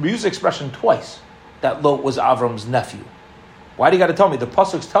know we use the expression twice that Lot was Avram's nephew. Why do you got to tell me? The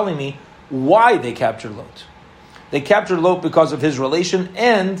pasuk's telling me why they captured Lot. They captured Lot because of his relation,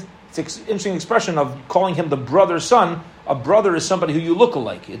 and it's an interesting expression of calling him the brother's son. A brother is somebody who you look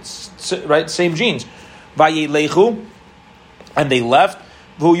alike. It's right, same genes. Vayelechu, and they left.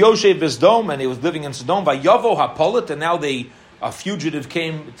 V'hu yoshev b'Sdom, and he was living in Sodom. Vayavo hapolit, and now a fugitive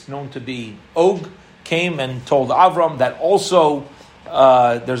came. It's known to be Og, came and told Avram that also.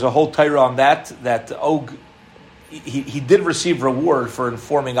 There's a whole Torah on that Og, he did receive reward for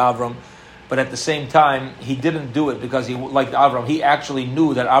informing Avram, but at the same time he didn't do it because he liked Avram. He actually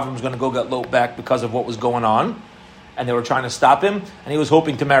knew that Avram was going to go get Lot back because of what was going on, and they were trying to stop him, and he was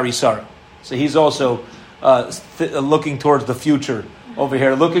hoping to marry Sarah. So he's also looking towards the future over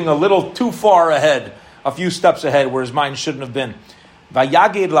here, looking a little too far ahead, a few steps ahead where his mind shouldn't have been.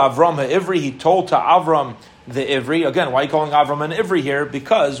 Vayagid la'Avram ha'Ivri, he told to Avram the Ivri. Again, why are you calling Avram an Ivri here?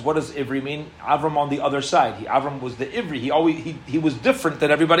 Because what does Ivri mean? Avram on the other side. Avram was the Ivri. He was different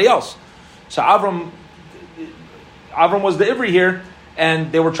than everybody else. So Avram was the Ivri here,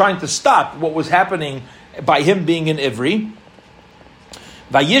 and they were trying to stop what was happening by him being an Ivri.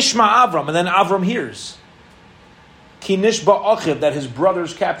 Vayishma Avram, and then Avram hears Ki nishba achiv, that his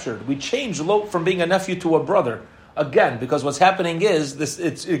brother's captured. We changed Lot from being a nephew to a brother. Again, because what's happening is this.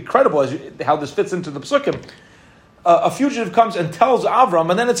 It's incredible how this fits into the psukim. A fugitive comes and tells Avram,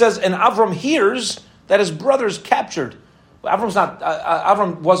 and then it says, and Avram hears that his brother's captured.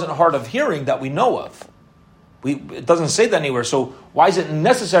 Avram wasn't hard of hearing that we know of. It doesn't say that anywhere. So why is it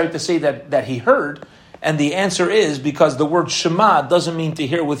necessary to say that he heard? And the answer is because the word Shema doesn't mean to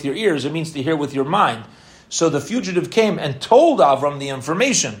hear with your ears; it means to hear with your mind. So the fugitive came and told Avram the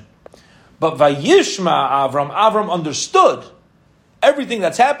information. But Vayishma Avram understood everything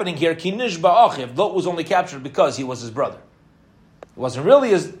that's happening here. Ki nishba achiv, Lot was only captured because he was his brother. It wasn't really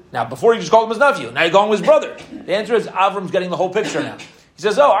his. Now, before you just called him his nephew, now you're calling him his brother. The answer is Avram's getting the whole picture now. He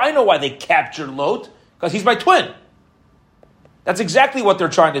says, "Oh, I know why they captured Lot, because he's my twin." That's exactly what they're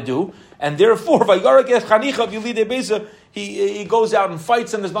trying to do, and therefore, he goes out and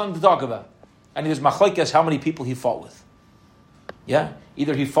fights, and there's nothing to talk about. And he was machlekes how many people he fought with. Yeah,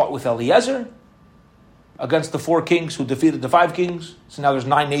 either he fought with Eliezer against the 4 kings who defeated the 5 kings. So now there's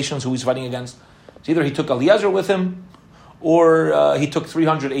 9 nations who he's fighting against. So either he took Eliezer with him, or he took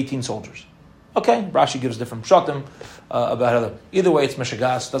 318 soldiers. Okay, Rashi gives different pshatim about other. Either way, it's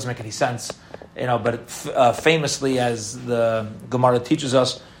meshagas. Doesn't make any sense, But famously, as the Gemara teaches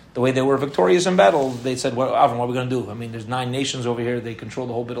us, the way they were victorious in battle, they said, "Well, Avram, what are we going to do? I mean, there's 9 nations over here. They control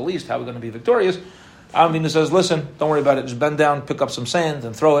the whole Middle East. How are we going to be victorious?" Avram says, "Listen, don't worry about it. Just bend down, pick up some sand,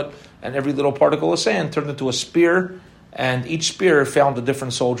 and throw it. And every little particle of sand turned into a spear and each spear found a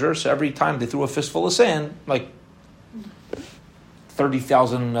different soldier. So every time they threw a fistful of sand, like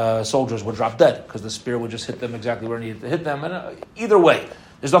 30,000 soldiers would drop dead because the spear would just hit them exactly where it needed to hit them. And either way,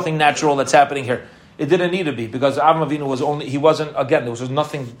 there's nothing natural that's happening here. It didn't need to be because Avram Avinu there was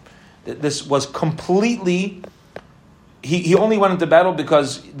nothing. This was completely. He only went into battle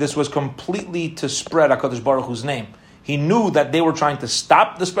because this was completely to spread HaKadosh Baruch Hu's name. He knew that they were trying to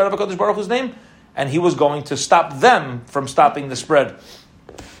stop the spread of HaKadosh Baruch Hu's name, and he was going to stop them from stopping the spread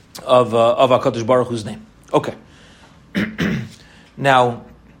of HaKadosh Baruch Hu's name. Okay. Now,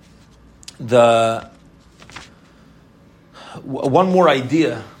 one more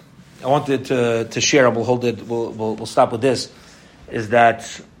idea I wanted to share, and we'll hold it. We'll stop with this. Is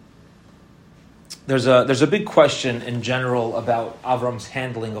that there's a big question in general about Avram's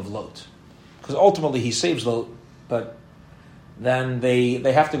handling of Lot, because ultimately he saves Lot, but then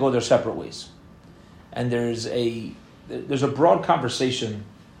they have to go their separate ways, and there's a broad conversation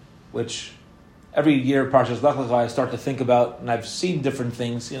which every year Parshas Lech Lecha I start to think about, and I've seen different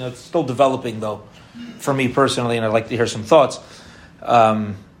things. It's still developing though for me personally, and I'd like to hear some thoughts.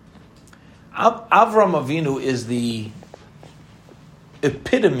 Avram Avinu is the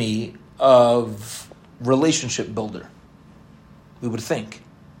epitome of relationship builder. We would think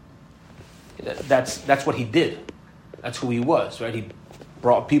that's what he did. That's who he was, right? He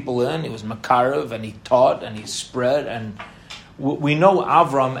brought people in. He was Makarev, and he taught, and he spread. And we know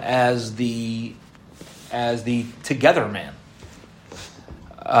Avram as the together man.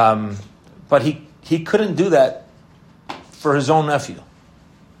 But he couldn't do that for his own nephew.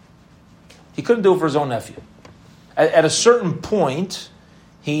 He couldn't do it for his own nephew. At a certain point,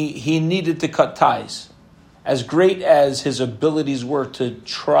 he needed to cut ties. As great as his abilities were to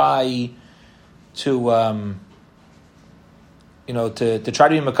try to try to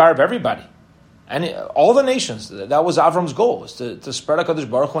be Makar of everybody. And all the nations, that was Avram's goal, was to spread HaKadosh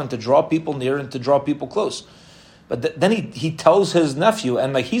Baruch Hu and to draw people near and to draw people close. But then he tells his nephew,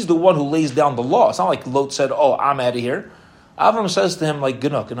 and he's the one who lays down the law. It's not like Lot said, "Oh, I'm out of here." Avram says to him,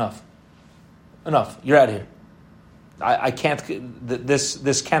 enough, you're out of here. I can't.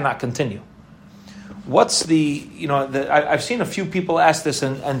 This cannot continue. What's I've seen a few people ask this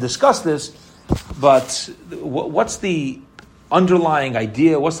and discuss this, but what's the underlying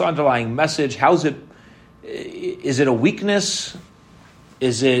idea? What's the underlying message? How's it? Is it a weakness?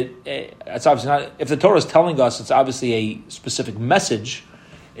 Is it? It's obviously not. If the Torah is telling us, it's obviously a specific message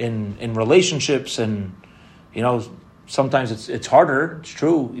in relationships, and sometimes it's harder. It's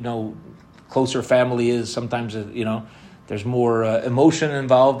true. Closer family is sometimes there's more emotion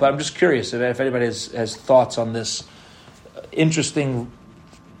involved. But I'm just curious if anybody has thoughts on this interesting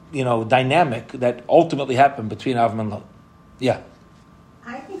dynamic that ultimately happened between Avram and Lot. Yeah.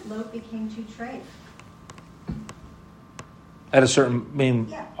 I think Lot became too trade. At a certain,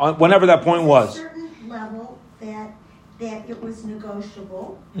 whenever that point was. At a certain level that it was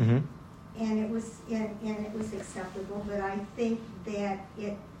negotiable, mm-hmm. and it was acceptable. But I think that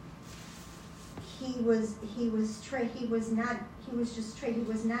he was trade. He was just trade. He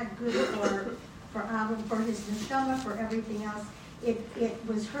was not good for Avram, for his neshama, for everything else. It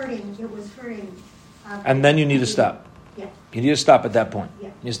was hurting. It was hurting. And then you need to stop. Yeah. You need to stop at that point. Yeah.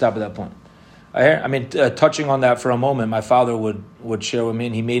 You need to stop at that point. Touching on that for a moment, my father would share with me,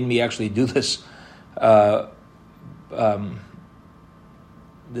 and he made me actually do this.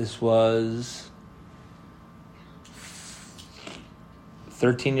 This was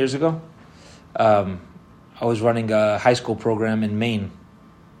 13 years ago. I was running a high school program in Maine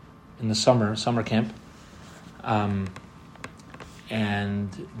in the summer camp.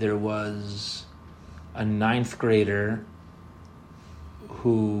 And there was a 9th grader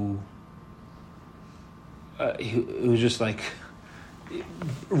who was just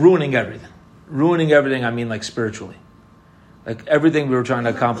ruining everything. I mean, spiritually, everything we were trying to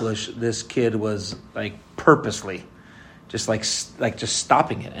accomplish. This kid was purposely just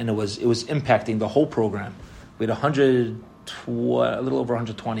stopping it, and it was impacting the whole program. We had a little over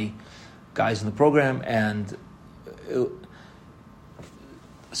 120 guys in the program, and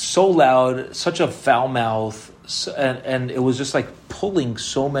so loud, such a foul mouth, and it was just pulling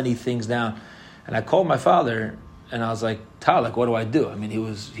so many things down. And I called my father, and I was like, "Tal, what do I do?" I mean,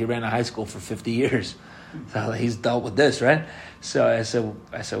 he ran a high school for 50 years, so he's dealt with this, right? So I said,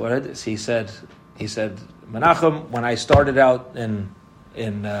 "What?" He said, "Menachem, when I started out in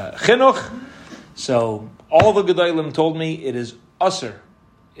chinuch, so all the gedolim told me it is usher,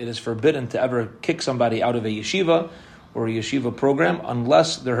 it is forbidden to ever kick somebody out of a yeshiva or a yeshiva program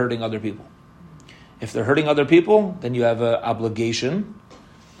unless they're hurting other people. If they're hurting other people, then you have an obligation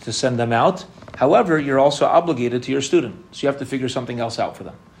to send them out. However, you're also obligated to your student, so you have to figure something else out for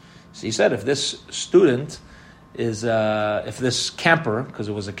them. So he said, if this student is, if this camper, because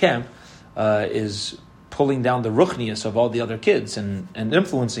it was a camp, is pulling down the ruchnius of all the other kids and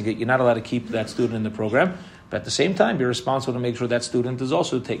influencing it, you're not allowed to keep that student in the program. But at the same time, you're responsible to make sure that student is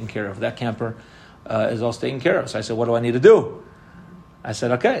also taken care of. That camper is also taken care of. So I said, what do I need to do? I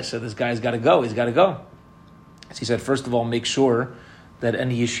said, okay, so this guy's got to go. He's got to go. So he said, first of all, make sure that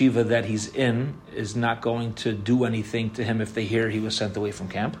any yeshiva that he's in is not going to do anything to him if they hear he was sent away from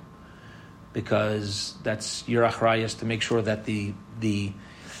camp, because that's your achrayus to make sure that the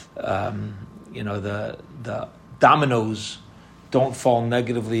dominoes don't fall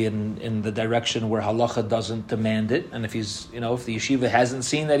negatively in the direction where halacha doesn't demand it. And if he's, if the yeshiva hasn't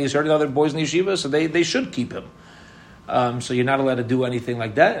seen that he's hurting other boys in the yeshiva, so they should keep him. So you're not allowed to do anything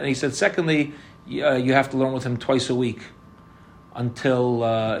like that. And he said, secondly, you have to learn with him twice a week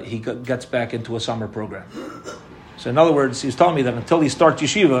until he gets back into a summer program. So in other words, he was telling me that until he starts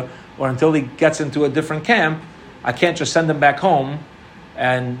yeshiva or until he gets into a different camp, I can't just send him back home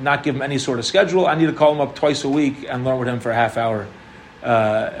and not give him any sort of schedule. I need to call him up twice a week and learn with him for a half hour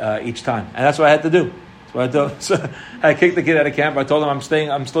each time. And that's what I had to do. So I kicked the kid out of camp. I told him I'm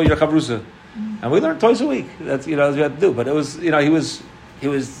still your chavrusa. And we learned twice a week. That's what we had to do. But it was, he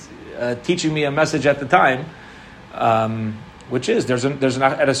was teaching me a message at the time, which is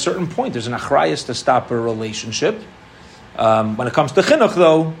at a certain point there's an achrayus to stop a relationship. When it comes to chinuch,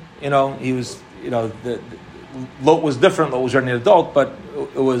 though, he was, Lot was different. Lot was already an adult, but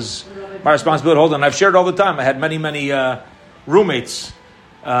it was my responsibility. Hold on, I've shared all the time. I had many roommates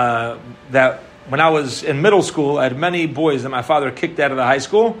that when I was in middle school, I had many boys that my father kicked out of the high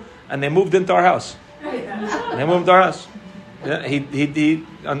school, and they moved into our house. Yeah, he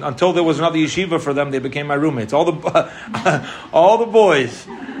until there was another yeshiva for them, they became my roommates. All the boys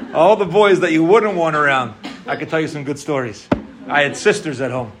that you wouldn't want around. I could tell you some good stories. I had sisters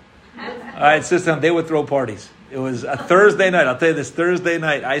at home. They would throw parties. It was a Thursday night. I'll tell you this, Thursday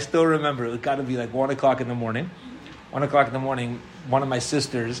night, I still remember. It got to be like 1 o'clock in the morning. 1 o'clock in the morning, one of my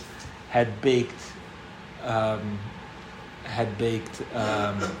sisters had baked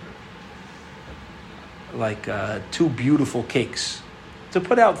two beautiful cakes to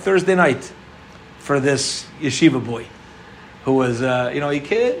put out Thursday night for this yeshiva boy who was, he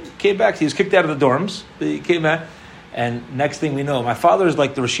came back. He was kicked out of the dorms. He came back. And next thing we know, my father is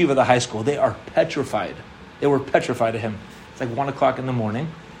like the Rashiva of the high school. They are petrified. They were petrified of him. It's like 1 o'clock in the morning.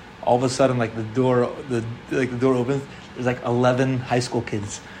 All of a sudden, the door opens. There's 11 high school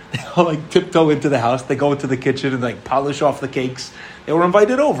kids. They all tiptoe into the house. They go into the kitchen and polish off the cakes. They were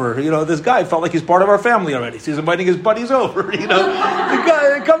invited over. This guy felt like he's part of our family already. So he's inviting his buddies over. The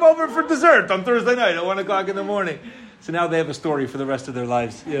guy come over for dessert on Thursday night at 1 o'clock in the morning. So now they have a story for the rest of their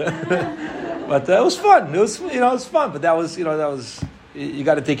lives. But it was fun. It was fun. But that was you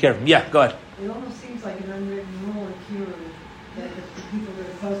got to take care of them. Yeah, go ahead. It almost seems like an unwritten rule in Kiruv that the people that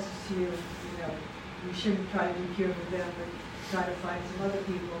are closest to you, you shouldn't try to be Kiruv with them, but try to find some other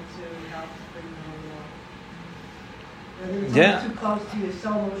people to help to bring them along. Whether it's too close to you, so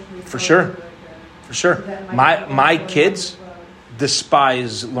emotionally for sure. For sure. So my kids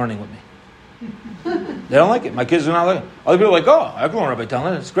despise learning with me. They don't like it. My kids do not like it. Other people are like, oh, I can learn Rabbi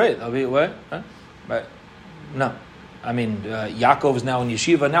Talmud. It's great. I'll be what? Huh? But no. I mean, Yaakov is now in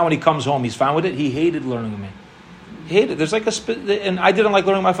yeshiva. Now when he comes home, he's fine with it. He hated learning with me. He hated it. There's and I didn't like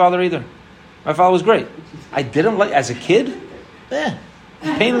learning with my father either. My father was great. I didn't like, as a kid,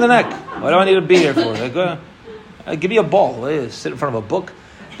 pain in the neck. What do I need to be here for? Give me a ball. Sit in front of a book.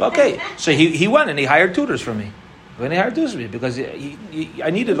 Okay. So he went and he hired tutors for me. Because I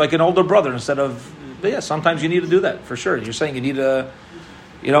needed an older brother instead of. But yeah, sometimes you need to do that for sure. You're saying you need a.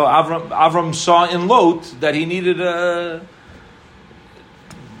 Avram saw in Lot that he needed to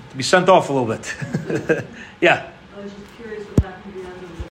be sent off a little bit. Yeah.